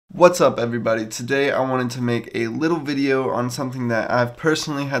What's up everybody? Today I wanted to make a little video on something that I've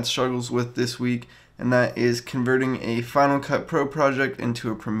personally had struggles with this week, and that is converting a Final Cut Pro project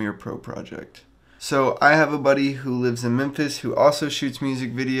into a Premiere Pro project. So I have a buddy who lives in Memphis who also shoots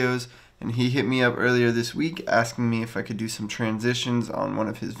music videos, and he hit me up earlier this week asking me if I could do some transitions on one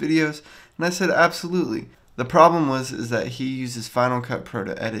of his videos, and I said absolutely. The problem is that he uses Final Cut Pro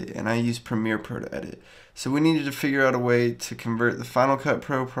to edit and I use Premiere Pro to edit. So we needed to figure out a way to convert the Final Cut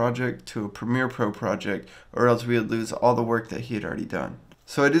Pro project to a Premiere Pro project, or else we would lose all the work that he had already done.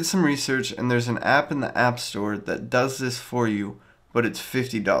 So I did some research, and there's an app in the App Store that does this for you, but it's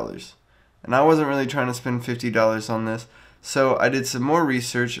 $50. And I wasn't really trying to spend $50 on this, so I did some more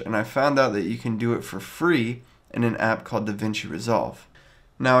research and I found out that you can do it for free in an app called DaVinci Resolve.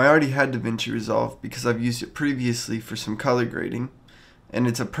 Now I already had DaVinci Resolve because I've used it previously for some color grading, and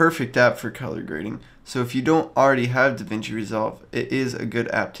it's a perfect app for color grading. So if you don't already have DaVinci Resolve, it is a good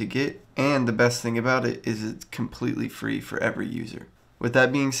app to get, and the best thing about it is it's completely free for every user. With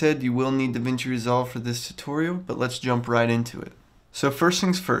that being said, you will need DaVinci Resolve for this tutorial, but let's jump right into it. So first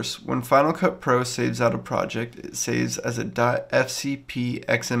things first, when Final Cut Pro saves out a project, it saves as a .fcp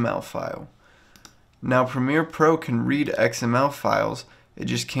XML file. Now Premiere Pro can read XML files, it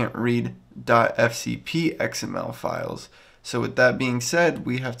just can't read .fcp XML files. So with that being said,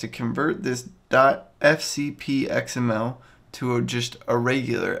 we have to convert this .fcp XML to just a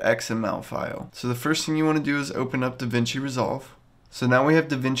regular XML file. So the first thing you want to do is open up DaVinci Resolve. So now we have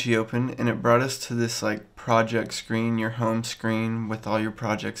DaVinci open, and it brought us to this like project screen, your home screen with all your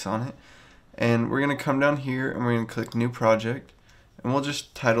projects on it. And we're going to come down here and we're going to click New Project, and we'll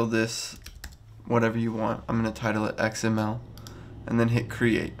just title this whatever you want. I'm going to title it XML, and then hit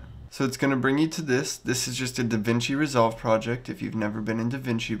Create. So it's going to bring you to this. This is just a DaVinci Resolve project if you've never been in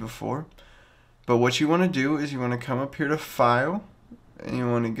DaVinci before. But what you want to do is you want to come up here to File, and you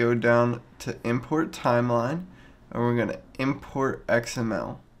want to go down to Import Timeline, and we're going to import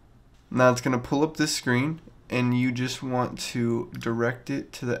XML. Now it's going to pull up this screen, and you just want to direct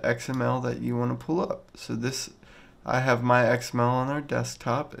it to the XML that you want to pull up. So this, I have my XML on our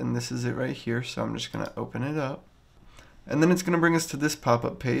desktop, and this is it right here, so I'm just going to open it up. And then it's going to bring us to this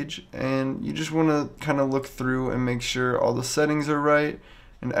pop-up page, and you just want to kind of look through and make sure all the settings are right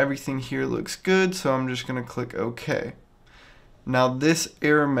and everything here looks good, so I'm just going to click OK. Now this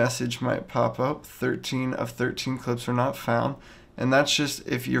error message might pop up, 13 of 13 clips are not found, and that's just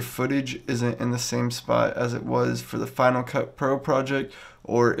if your footage isn't in the same spot as it was for the Final Cut Pro project,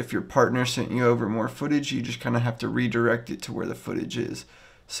 or if your partner sent you over more footage, you just kind of have to redirect it to where the footage is.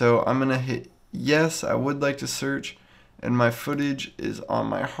 So I'm going to hit yes, I would like to search, and my footage is on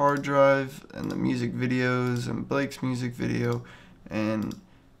my hard drive, and the music videos and Blake's music video, and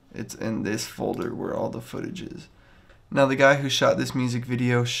it's in this folder where all the footage is. Now the guy who shot this music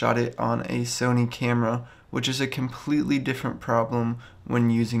video shot it on a Sony camera, which is a completely different problem when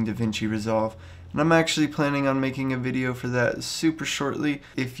using DaVinci Resolve. And I'm actually planning on making a video for that super shortly.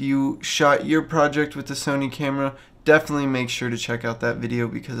 If you shot your project with the Sony camera, definitely make sure to check out that video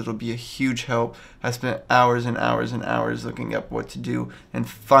because it'll be a huge help. I spent hours and hours and hours looking up what to do and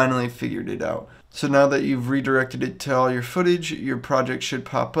finally figured it out. So now that you've redirected it to all your footage, your project should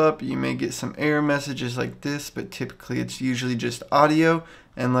pop up. You may get some error messages like this, but typically it's usually just audio.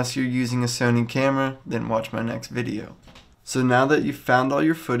 Unless you're using a Sony camera, then watch my next video. So now that you've found all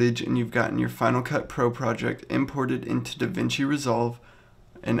your footage and you've gotten your Final Cut Pro project imported into DaVinci Resolve,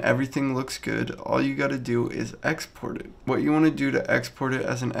 and everything looks good, all you got to do is export it. What you want to do to export it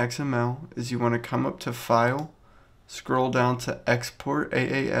as an XML is you want to come up to File, scroll down to Export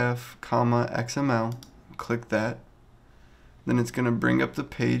AAF, XML, click that. Then it's going to bring up the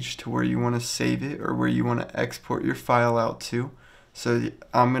page to where you want to save it or where you want to export your file out to. So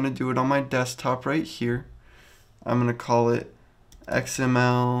I'm going to do it on my desktop right here. I'm going to call it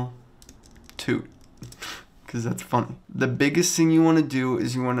XML2. Because that's funny. The biggest thing you want to do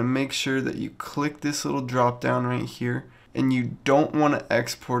is you want to make sure that you click this little drop down right here, and you don't want to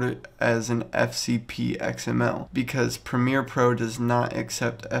export it as an FCP XML because Premiere Pro does not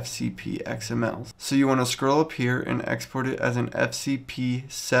accept FCP XMLs. So you want to scroll up here and export it as an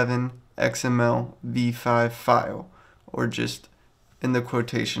FCP7 XML v5 file, or just in the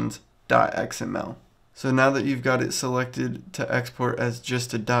quotations .xml. So now that you've got it selected to export as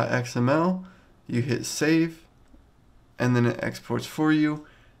just a .xml, you hit save, and then it exports for you,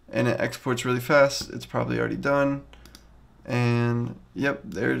 and it exports really fast. It's probably already done, and yep,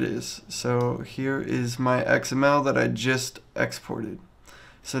 there it is. So here is my XML that I just exported.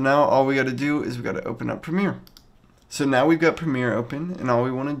 So now all we got to do is we got to open up Premiere. So now we've got Premiere open, and all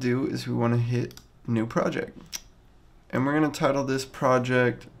we want to do is we want to hit New Project, and we're going to title this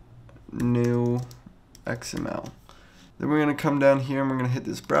project new XML. Then we're going to come down here and we're going to hit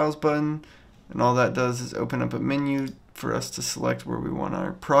this browse button, and all that does is open up a menu for us to select where we want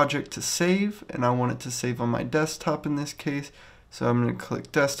our project to save, and I want it to save on my desktop in this case, so I'm going to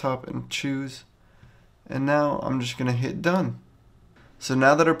click desktop and choose, and now I'm just going to hit done. So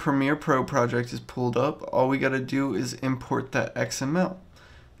now that our Premiere Pro project is pulled up, all we got to do is import that XML.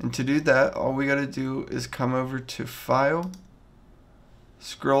 And to do that, all we got to do is come over to File,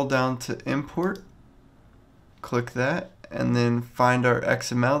 scroll down to Import, click that, and then find our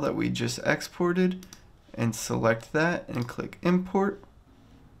XML that we just exported and select that and click Import.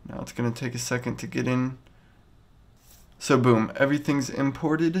 Now it's going to take a second to get in. So boom, everything's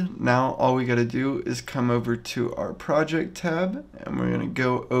imported. Now all we got to do is come over to our project tab, and we're going to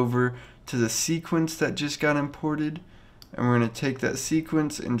go over to the sequence that just got imported, and we're going to take that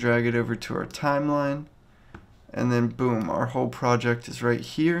sequence and drag it over to our timeline, and then boom, our whole project is right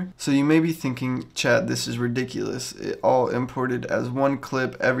here. So you may be thinking, Chad, this is ridiculous. It all imported as one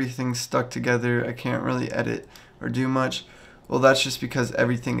clip, everything's stuck together, I can't really edit or do much. Well, that's just because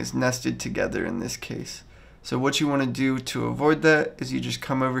everything is nested together in this case. So what you want to do to avoid that is you just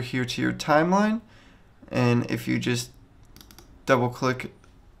come over here to your timeline, and if you just double click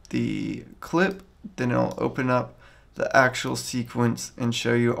the clip, then it'll open up the actual sequence and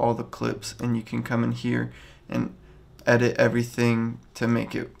show you all the clips, and you can come in here and edit everything to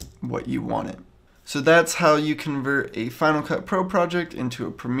make it what you want it. So that's how you convert a Final Cut Pro project into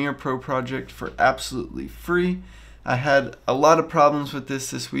a Premiere Pro project for absolutely free. I had a lot of problems with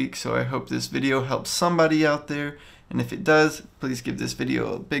this week, so I hope this video helps somebody out there, and if it does, please give this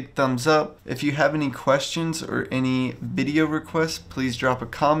video a big thumbs up. If you have any questions or any video requests, please drop a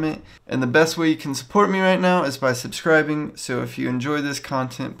comment, and the best way you can support me right now is by subscribing. So if you enjoy this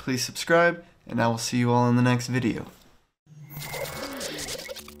content, please subscribe, and I will see you all in the next video.